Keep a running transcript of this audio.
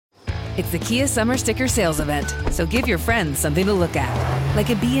It's the Kia Summer Sticker Sales Event, so give your friends something to look at, like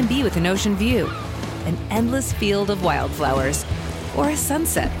a B&B with an ocean view, an endless field of wildflowers, or a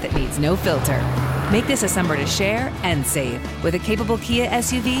sunset that needs no filter. Make this a summer to share and save with a capable Kia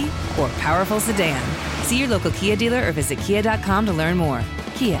SUV or powerful sedan. See your local Kia dealer or visit kia.com to learn more.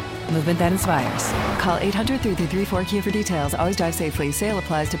 Kia, movement that inspires. Call 800-3334-KIA for details. Always drive safely. Sale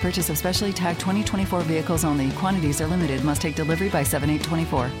applies to purchase of specially tagged 2024 vehicles only. Quantities are limited. Must take delivery by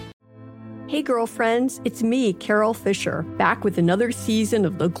 7/8/24. Hey girlfriends, it's me, Carol Fisher, back with another season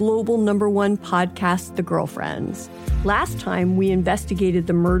of the global #1 podcast, The Girlfriends. Last time, we investigated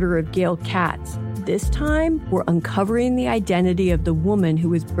the murder of Gail Katz. This time, we're uncovering the identity of the woman who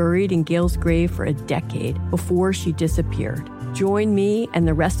was buried in Gail's grave for a decade before she disappeared. Join me and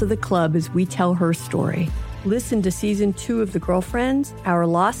the rest of the club as we tell her story. Listen to Season 2 of The Girlfriends, Our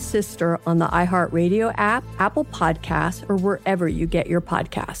Lost Sister on the iHeartRadio app, Apple Podcasts, or wherever you get your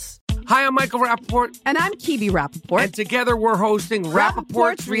podcasts. Hi, I'm Michael Rappaport. And I'm Kibi Rappaport. And together we're hosting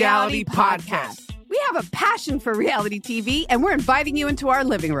Rappaport's Reality Podcast. We have a passion for reality TV, and we're inviting you into our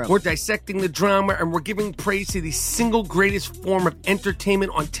living room. We're dissecting the drama, and we're giving praise to the single greatest form of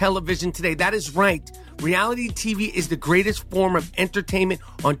entertainment on television today. That is right. Reality TV is the greatest form of entertainment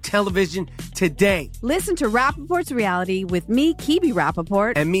on television today. Listen to Rappaport's Reality with me, Kibi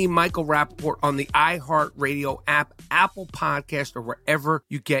Rappaport. And me, Michael Rappaport, on the iHeartRadio app, Apple Podcast, or wherever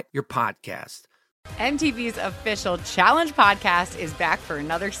you get your podcast. MTV's official Challenge podcast is back for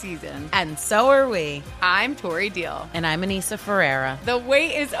another season. And so are we. I'm Tori Deal. And I'm Anissa Ferreira. The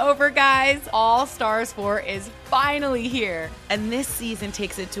wait is over, guys. All Stars 4 is finally here. And this season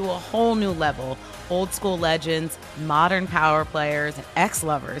takes it to a whole new level. Old school legends, modern power players, and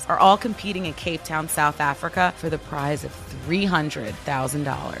ex-lovers are all competing in Cape Town, South Africa for the prize of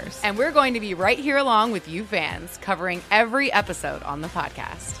 $300,000. And we're going to be right here along with you fans, covering every episode on the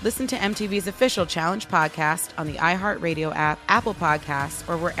podcast. Listen to MTV's official Challenge podcast on the iHeartRadio app, Apple Podcasts,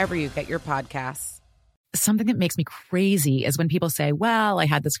 or wherever you get your podcasts. Something that makes me crazy is when people say, well, I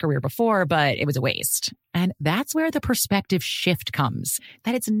had this career before, but it was a waste. And that's where the perspective shift comes,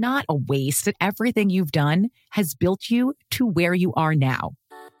 that it's not a waste, that everything you've done has built you to where you are now.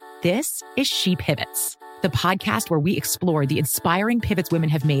 This is She Pivots, the podcast where we explore the inspiring pivots women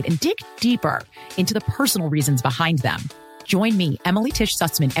have made and dig deeper into the personal reasons behind them. Join me, Emily Tish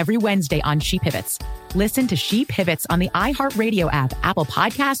Sussman, every Wednesday on She Pivots. Listen to She Pivots on the iHeartRadio app, Apple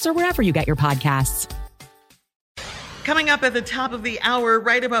Podcasts, or wherever you get your podcasts. Coming up at the top of the hour,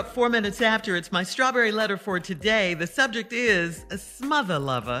 right about 4 minutes after, it's my strawberry letter for today. The subject is a smother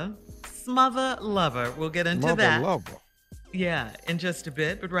lover. Smother lover. We'll get into that. Lover. Yeah, in just a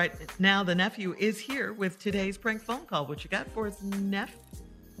bit. But right now, the nephew is here with today's prank phone call. What you got for us, Neff?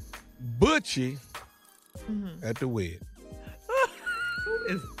 Butchie at the wedding. Who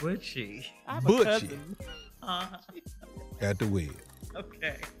is Butchie? Butchie at the wedding.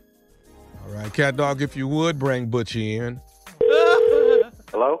 Okay. All right, Cat Dog, if you would bring Butchie in.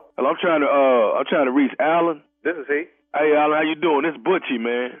 Hello? I'm trying to reach Alan. This is he. Hey, Alan, how you doing? This is Butchie,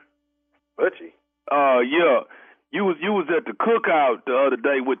 man. Butchie? Yeah. You was at the cookout the other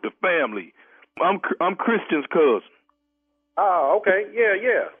day with the family. I'm Christian's cousin. Oh, okay. Yeah.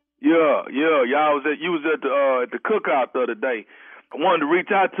 Yeah. You was at the cookout the other day. I wanted to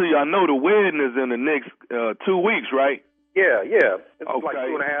reach out to you. I know the wedding is in the next 2 weeks, right? Yeah. It's okay. like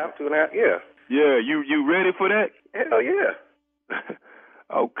two and a half, yeah. Yeah, you ready for that? Hell yeah.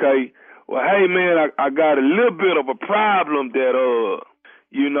 Okay. Well, hey, man, I got a little bit of a problem that,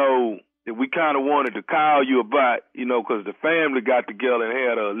 that we kind of wanted to call you about, because the family got together and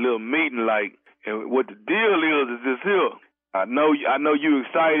had a little meeting, and what the deal is this here. I know you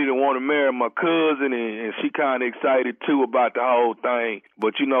excited and want to marry my cousin, and she kind of excited, too, about the whole thing.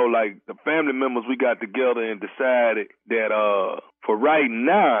 But, the family members, we got together and decided that for right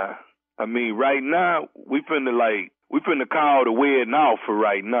now, we finna call the wedding off for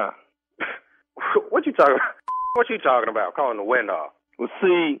right now. What you talking about? What you talking about, calling the wedding off? Well,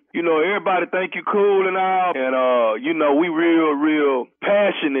 see, everybody think you cool and all, and, we real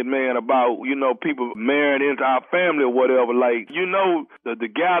passionate, man, about, people marrying into our family or whatever. The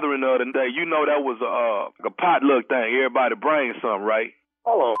gathering the other day, that was a potluck thing. Everybody brings something, right?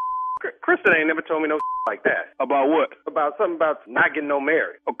 Hold on. Kristen ain't never told me no like that. About what? About something about not getting no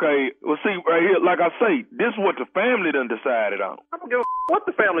married. Okay, well, see, right here, like I say, this is what the family done decided on. I don't give a what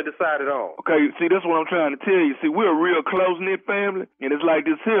the family decided on. Okay, see, that's what I'm trying to tell you. See, we're a real close-knit family, and it's like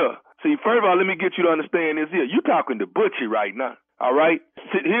this here. See, first of all, let me get you to understand this here. You talking to Butchie right now, all right?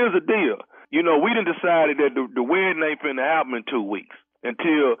 See, here's the deal. We done decided that the wedding ain't finna happen in 2 weeks.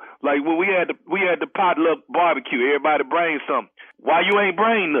 Until, when we had the potluck barbecue, everybody bring something. Why you ain't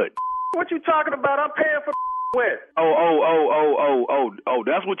bring nothing? What you talking about? I'm paying for the wedding. Oh,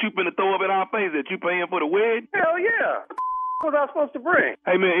 that's what you finna throw up in our face, that you paying for the wedding? Hell yeah. What was I supposed to bring?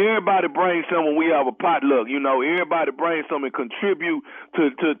 Hey, man, everybody brings something when we have a potluck. You know, everybody brings something and contribute to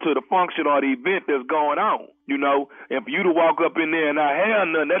the function or the event that's going on. You know, and for you to walk up in there and not have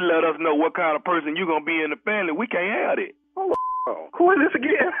nothing, that let us know what kind of person you're going to be in the family. We can't have that. Oh, who is this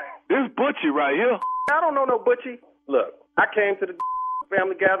again? This Butchie right here. I don't know no Butchie. Look, I came to the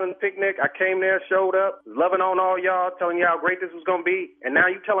family gathering picnic. I came there, showed up, loving on all y'all, telling you how great this was going to be. And now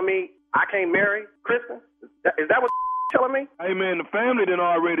you telling me I can't marry Kristen? Is that what telling me? Hey, man, the family done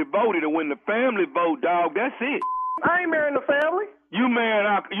already voted, and when the family vote, dog, that's it. I ain't marrying the family. You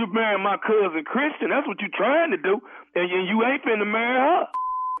marrying my cousin Kristen. That's what you trying to do, and you ain't finna marry her.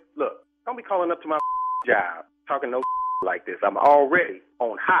 Look, don't be calling up to my job talking no like this. I'm already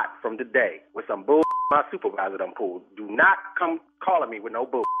on hot from today with some bull my supervisor done pulled. Do not come calling me with no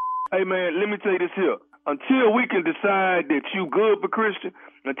bull. Hey, man, let me tell you this here. Until we can decide that you good for Christian,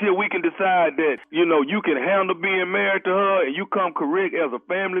 until we can decide that, you know, you can handle being married to her and you come correct as a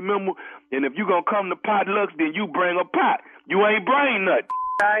family member, and if you going to come to potlucks, then you bring a pot. You ain't bring nothing.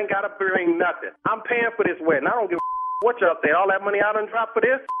 I ain't got to bring nothing. I'm paying for this wedding. I don't give a what y'all say. All that money I done dropped for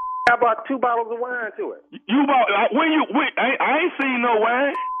this, I bought 2 bottles of wine to it. You bought, I ain't seen no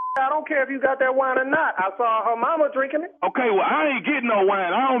wine. I don't care if you got that wine or not. I saw her mama drinking it. Okay, well, I ain't getting no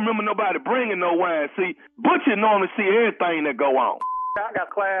wine. I don't remember nobody bringing no wine. See, Butchie normally see everything that go on. I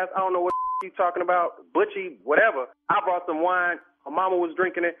got class. I don't know what you talking about. Butchie, whatever. I brought some wine. Her mama was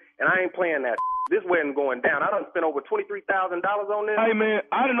drinking it, and I ain't playing that. This wedding going down. I done spent over $23,000 on this. Hey, man,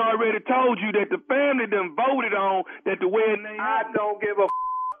 I done already told you that the family done voted on that the wedding ain't I don't give a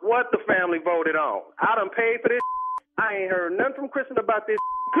what the family voted on. I done paid for this. I ain't heard nothing from Kristen about this.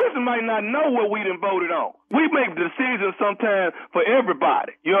 Kristen might not know what we done voted on. We make decisions sometimes for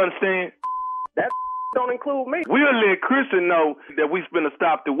everybody. You understand? That don't include me. We'll let Kristen know that we finna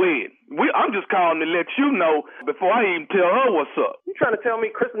stop the wedding. I'm just calling to let you know before I even tell her what's up. You trying to tell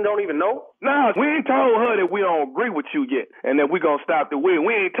me Kristen don't even know? Nah, we ain't told her that we don't agree with you yet and that we gonna stop the wedding.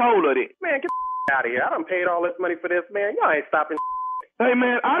 We ain't told her that. Man, get out of here. I done paid all this money for this, man. Y'all ain't stopping. Hey,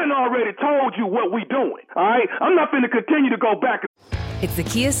 man, I done already told you what we doing, all right? I'm not finna continue to go back. It's the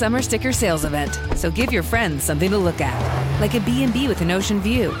Kia Summer Sticker Sales Event, so give your friends something to look at, like a B&B with an ocean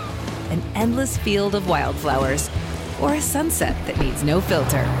view, an endless field of wildflowers, or a sunset that needs no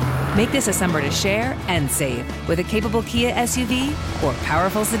filter. Make this a summer to share and save with a capable Kia SUV or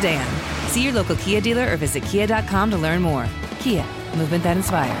powerful sedan. See your local Kia dealer or visit kia.com to learn more. Kia, movement that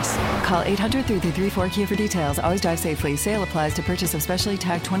inspires. Call 800-3334-KIA for details. Always drive safely. Sale applies to purchase of specially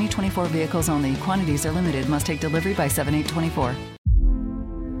tagged 2024 vehicles only. Quantities are limited. Must take delivery by 7/8/24.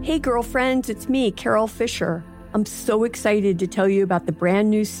 Hey girlfriends, it's me, Carol Fisher. I'm so excited to tell you about the brand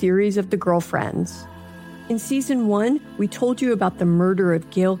new series of The Girlfriends. In season 1, we told you about the murder of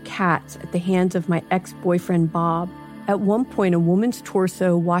Gail Katz at the hands of my ex-boyfriend Bob. At one point, a woman's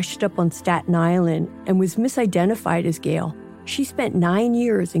torso washed up on Staten Island and was misidentified as Gail. She spent 9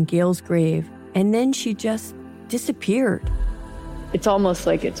 years in Gail's grave, and then she just disappeared. It's almost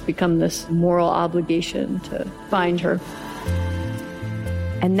like it's become this moral obligation to find her.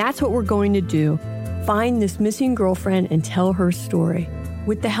 And that's what we're going to do. Find this missing girlfriend and tell her story.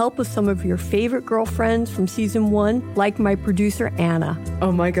 With the help of some of your favorite girlfriends from season 1, like my producer, Anna.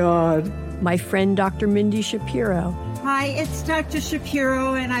 Oh my God. My friend, Dr. Mindy Shapiro. Hi, it's Dr.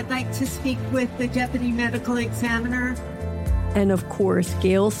 Shapiro, and I'd like to speak with the Deputy Medical Examiner. And of course,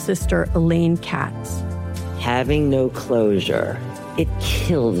 Gail's sister, Elaine Katz. Having no closure, it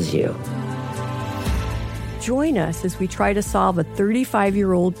kills you. Join us as we try to solve a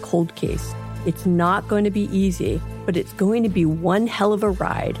 35-year-old cold case. It's not going to be easy, but it's going to be one hell of a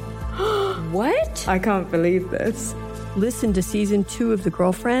ride. What? I can't believe this. Listen to season 2 of The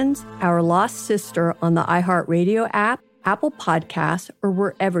Girlfriends, Our Lost Sister on the iHeartRadio app, Apple Podcasts, or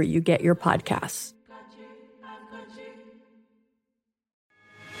wherever you get your podcasts.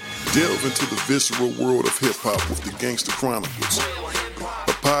 Delve into the visceral world of hip-hop with the Gangster Chronicles,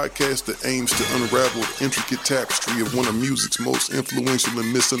 a podcast that aims to unravel the intricate tapestry of one of music's most influential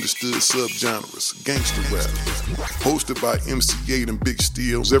and misunderstood subgenres, gangster rap. Hosted by MC8 and Big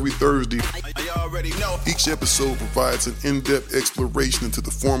Steels every Thursday, each episode provides an in-depth exploration into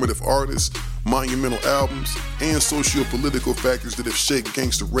the formative artists, monumental albums, and socio-political factors that have shaped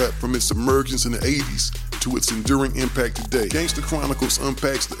gangster rap from its emergence in the 80s to its enduring impact today. Gangster Chronicles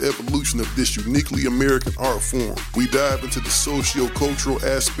unpacks the evolution of this uniquely American art form. We dive into the socio-cultural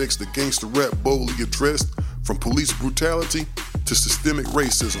aspects that gangster rap boldly addressed, from police brutality to systemic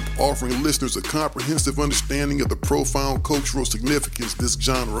racism, offering listeners a comprehensive understanding of the profound cultural significance this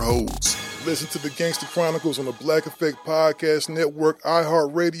genre holds. Listen to the Gangster Chronicles on the Black Effect Podcast Network,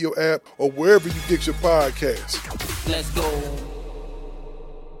 iHeartRadio app, or wherever you get your podcasts. Let's go.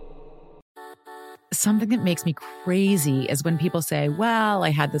 Something that makes me crazy is when people say, well, I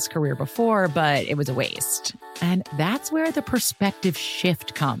had this career before, but it was a waste. And that's where the perspective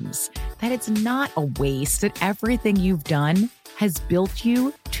shift comes, that it's not a waste, that everything you've done has built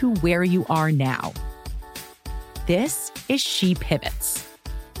you to where you are now. This is She Pivots,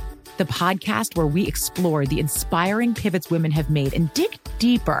 the podcast where we explore the inspiring pivots women have made and dig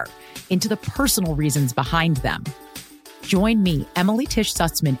deeper into the personal reasons behind them. Join me, Emily Tish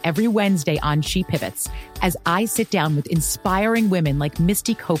Sussman, every Wednesday on She Pivots as I sit down with inspiring women like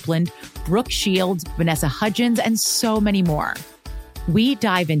Misty Copeland, Brooke Shields, Vanessa Hudgens, and so many more. We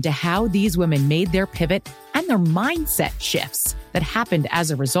dive into how these women made their pivot and their mindset shifts that happened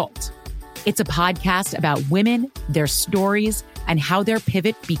as a result. It's a podcast about women, their stories, and how their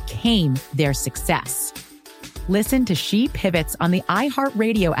pivot became their success. Listen to She Pivots on the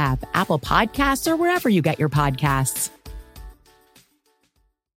iHeartRadio app, Apple Podcasts, or wherever you get your podcasts.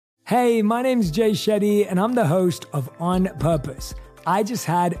 Hey, my name's Jay Shetty, and I'm the host of On Purpose. I just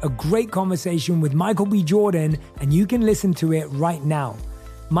had a great conversation with Michael B. Jordan, and you can listen to it right now.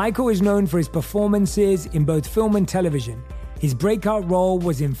 Michael is known for his performances in both film and television. His breakout role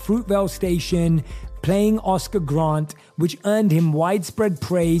was in Fruitvale Station, playing Oscar Grant, which earned him widespread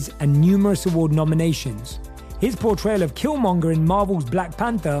praise and numerous award nominations. His portrayal of Killmonger in Marvel's Black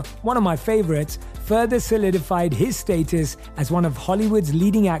Panther, one of my favorites, further solidified his status as one of Hollywood's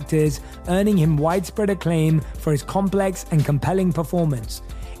leading actors, earning him widespread acclaim for his complex and compelling performance.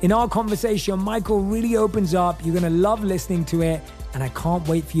 In our conversation, Michael really opens up. You're going to love listening to it, and I can't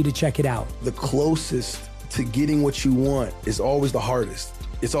wait for you to check it out. The closest to getting what you want is always the hardest.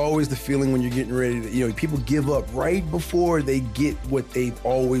 It's always the feeling when you're getting ready to, people give up right before they get what they've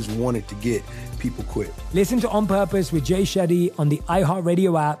always wanted to get. People quit. Listen to On Purpose with Jay Shetty on the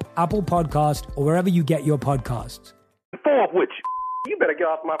iHeartRadio app, Apple Podcast, or wherever you get your podcasts. Forth with you. You better get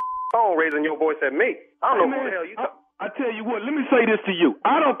off my phone raising your voice at me. I don't know who the hell you talking. I tell you what, let me say this to you.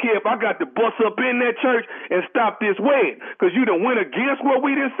 I don't care if I got to bust up in that church and stop this wedding, because you done went against what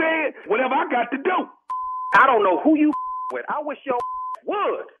we done said, whatever I got to do. I don't know who you with. I wish your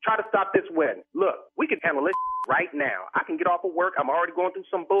would try to stop this wedding. Look, we can handle this right now. I can get off of work. I'm already going through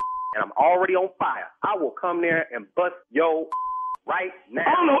some bull, and I'm already on fire. I will come there and bust your right now.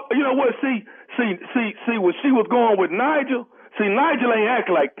 I don't know. You know what? See, when she was going with Nigel, Nigel ain't act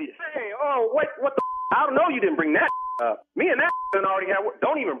like this. Hey, what the? I don't know. You didn't bring that up. Me and that already have.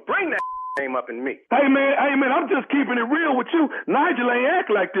 Don't even bring that name up in me. Hey man, I'm just keeping it real with you. Nigel ain't act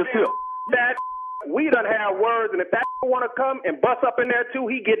like this here. That. We done have words, and if that want to come and bust up in there too,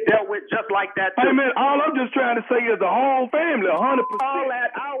 he get dealt with just like that too. Hey man, all I'm just trying to say is the whole family, 100%. All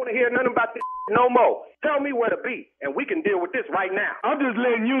that, I don't want to hear nothing about this no more. Tell me where to be, and we can deal with this right now. I'm just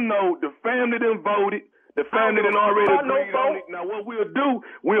letting you know the family done voted. The family done already agreed on it. Now what we'll do,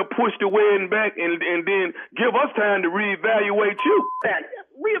 we'll push the wedding back and then give us time to reevaluate you.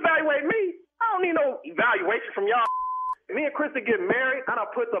 Reevaluate me? I don't need no evaluation from y'all. Me and Krista get married. I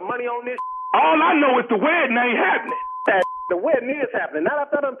done put some money on this. All I know is the wedding ain't happening. The wedding is happening. Not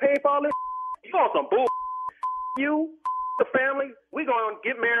after I done paid for all this. You on some bull. You, the family, we gonna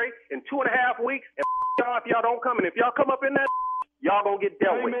get married in 2.5 weeks. And y'all, if y'all don't come, and if y'all come up in that, y'all gonna get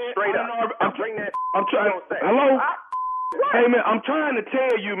dealt with straight up. I'm trying. Hello? Hey man, I'm trying to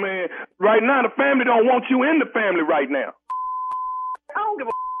tell you, man. Right now, the family don't want you in the family right now. I don't give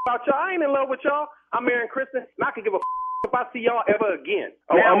a about y'all. I ain't in love with y'all. I'm marrying Kristen, and I can give a if I see y'all ever again.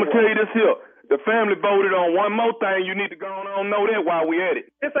 Oh, I'm going to tell you this here. The family voted on one more thing. You need to go on and know that while we at it.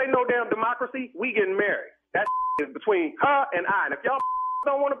 This ain't no damn democracy. We getting married. That is between her and I. And if y'all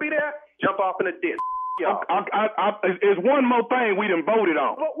don't want to be there, jump off in the ditch. There's one more thing we done voted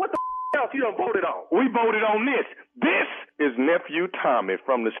on. What the else you done voted on? We voted on this. This is Nephew Tommy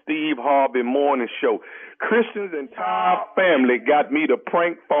from the Steve Harvey Morning Show. Christian's entire family got me to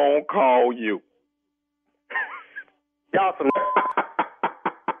prank phone call you. Y'all some.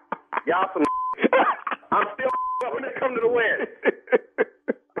 I'm still when they come to the wedding.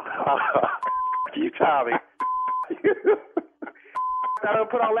 You Tommy. I done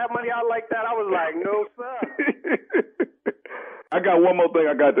put all that money out like that. I was like, no, sir. I got one more thing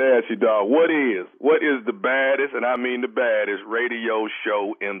I got to ask you, dog. What is the baddest, and I mean the baddest, radio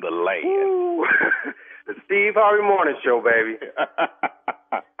show in the land? The Steve Harvey Morning Show, baby.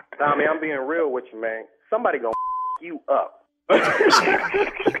 Tommy, I'm being real with you, man. Somebody gonna you up.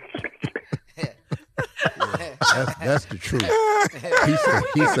 That's the truth.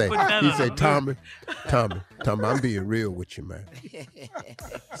 He said, Tommy, I'm being real with you, man.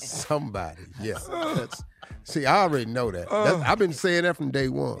 Somebody, yeah. See, I already know that. I've been saying that from day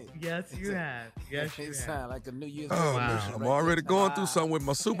one. Yes, you have. Yes, you have. Sound like a New Year's resolution. I'm already going through something with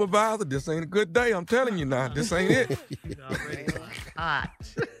my supervisor. This ain't a good day. I'm telling you now. This ain't it. He's already hot.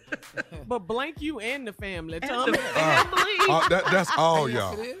 But blank you and the family, And Tommy. the family. That's all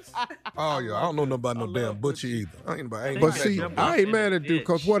y'all. Yes, it is. All y'all. I don't know nothing about no damn Butcher either. But see, I ain't mad at dude,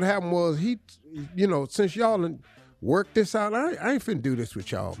 because what happened was since y'all done worked this out, I ain't finna do this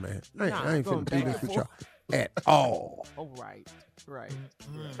with y'all, man. I ain't finna do this with y'all at all. Oh, right.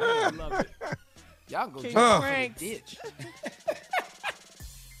 I love it. Y'all go King jump of off Pranks. the ditch.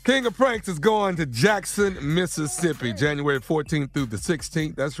 King of Pranks is going to Jackson, Mississippi, January 14th through the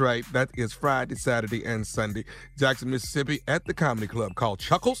 16th. That's right. That is Friday, Saturday, and Sunday. Jackson, Mississippi at the comedy club called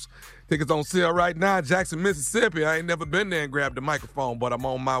Chuckles. Tickets on sale right now. Jackson, Mississippi. I ain't never been there and grabbed the microphone, but I'm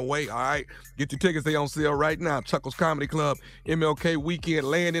on my way. All right. Get your tickets. They on sale right now. Chuckles Comedy Club, MLK weekend,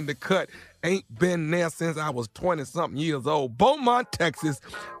 laying in the cut. Ain't been there since I was 20-something years old. Beaumont, Texas,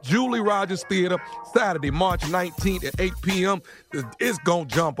 Julie Rogers Theater, Saturday, March 19th at 8 p.m. It's going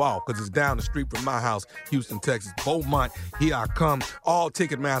to jump off because it's down the street from my house, Houston, Texas. Beaumont, here I come. All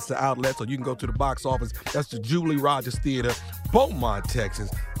Ticketmaster outlets, so you can go to the box office. That's the Julie Rogers Theater, Beaumont,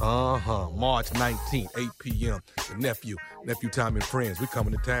 Texas. March 19th, 8 p.m. The nephew, Tommy and friends, we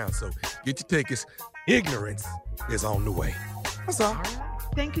coming to town, so get your tickets. Ignorance is on the way. That's all.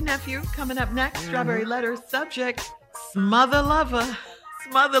 Thank you, nephew. Coming up next, Strawberry Letter, subject, Smother Lover.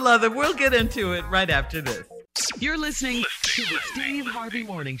 Smother Lover. We'll get into it right after this. You're listening to the Steve Harvey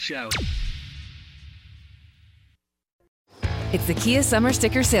Morning Show. It's the Kia Summer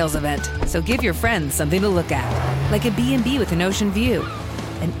Sticker Sales Event, so give your friends something to look at. Like a B&B with an ocean view,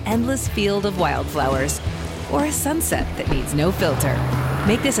 an endless field of wildflowers, or a sunset that needs no filter.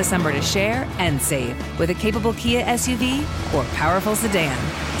 Make this a summer to share and save with a capable Kia SUV or powerful sedan.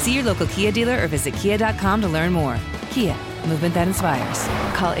 See your local Kia dealer or visit kia.com to learn more. Kia, movement that inspires.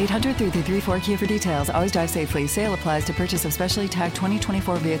 Call 800-3334-KIA for details. Always drive safely. Sale applies to purchase of specially tagged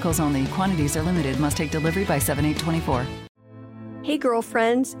 2024 vehicles only. Quantities are limited. Must take delivery by 7/8/24. Hey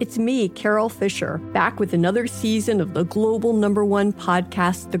girlfriends, it's me, Carol Fisher, back with another season of the global #1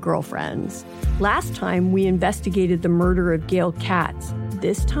 podcast, The Girlfriends. Last time, we investigated the murder of Gail Katz.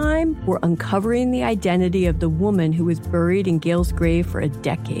 This time, we're uncovering the identity of the woman who was buried in Gail's grave for a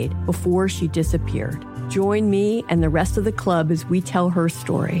decade before she disappeared. Join me and the rest of the club as we tell her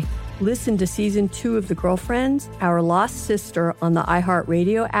story. Listen to Season 2 of The Girlfriends, Our Lost Sister on the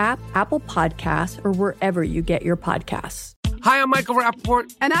iHeartRadio app, Apple Podcasts, or wherever you get your podcasts. Hi, I'm Michael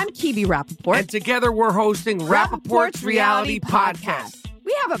Rappaport. And I'm Kibi Rappaport. And together we're hosting Rappaport's Reality Podcast.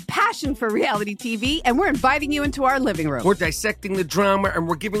 We have a passion for reality TV, and we're inviting you into our living room. We're dissecting the drama, and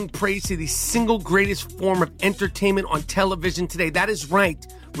we're giving praise to the single greatest form of entertainment on television today. That is right.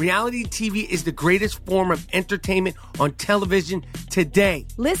 Reality TV is the greatest form of entertainment on television today.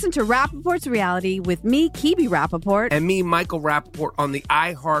 Listen to Rappaport's Reality with me, Kibi Rappaport. And me, Michael Rappaport, on the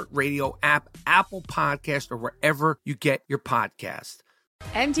iHeartRadio app, Apple Podcast, or wherever you get your podcast.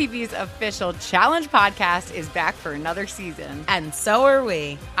 MTV's official Challenge podcast is back for another season. And so are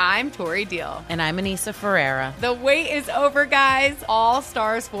we. I'm Tori Deal. And I'm Anissa Ferreira. The wait is over, guys. All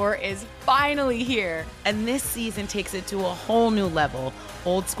Stars 4 is finally here. And this season takes it to a whole new level.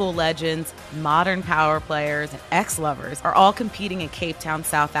 Old school legends, modern power players, and ex-lovers are all competing in Cape Town,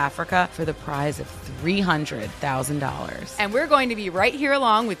 South Africa for the prize of $300,000. And we're going to be right here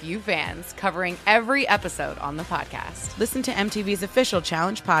along with you fans, covering every episode on the podcast. Listen to MTV's official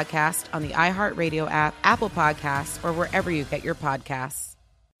Challenge podcast on the iHeartRadio app, Apple Podcasts, or wherever you get your podcasts.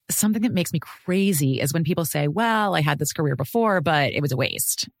 Something that makes me crazy is when people say, well, I had this career before, but it was a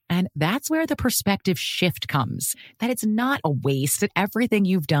waste. And that's where the perspective shift comes, that it's not a waste, that everything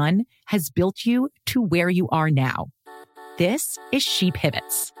you've done has built you to where you are now. This is She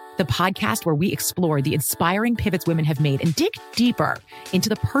Pivots, the podcast where we explore the inspiring pivots women have made and dig deeper into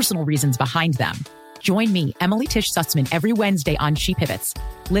the personal reasons behind them. Join me, Emily Tish Sussman, every Wednesday on She Pivots.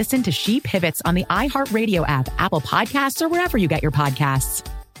 Listen to She Pivots on the iHeartRadio app, Apple Podcasts, or wherever you get your podcasts.